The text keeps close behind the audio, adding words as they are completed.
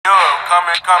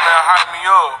come and hype me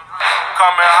up.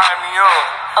 Come and hype me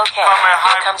up. Okay,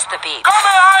 here comes the beat. Come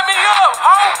and hype me up,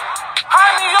 ho.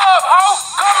 Hype me up, ho.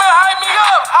 Come and hype me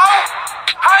up, ho.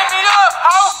 Hype me up,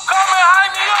 ho. Come and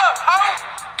hype me up, ho.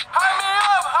 Hype me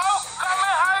up, ho. Come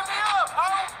and hype me up,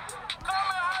 ho. Come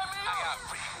and hype me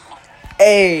up.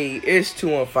 Hey, it's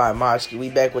 215 Moshki. We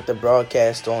back with the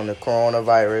broadcast on the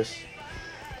coronavirus.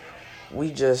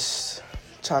 We just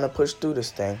trying to push through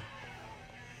this thing.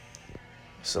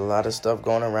 There's a lot of stuff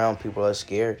going around. People are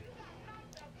scared.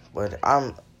 But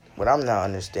what I'm not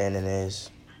understanding is,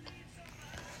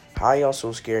 how y'all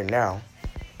so scared now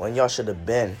when y'all should have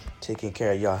been taking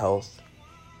care of your health,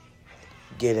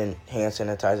 getting hand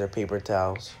sanitizer, paper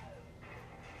towels,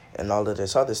 and all of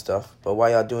this other stuff. But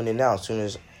why y'all doing it now as soon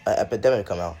as an epidemic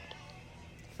come out?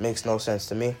 Makes no sense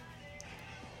to me.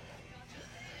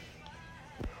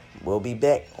 We'll be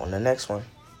back on the next one.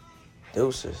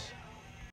 Deuces.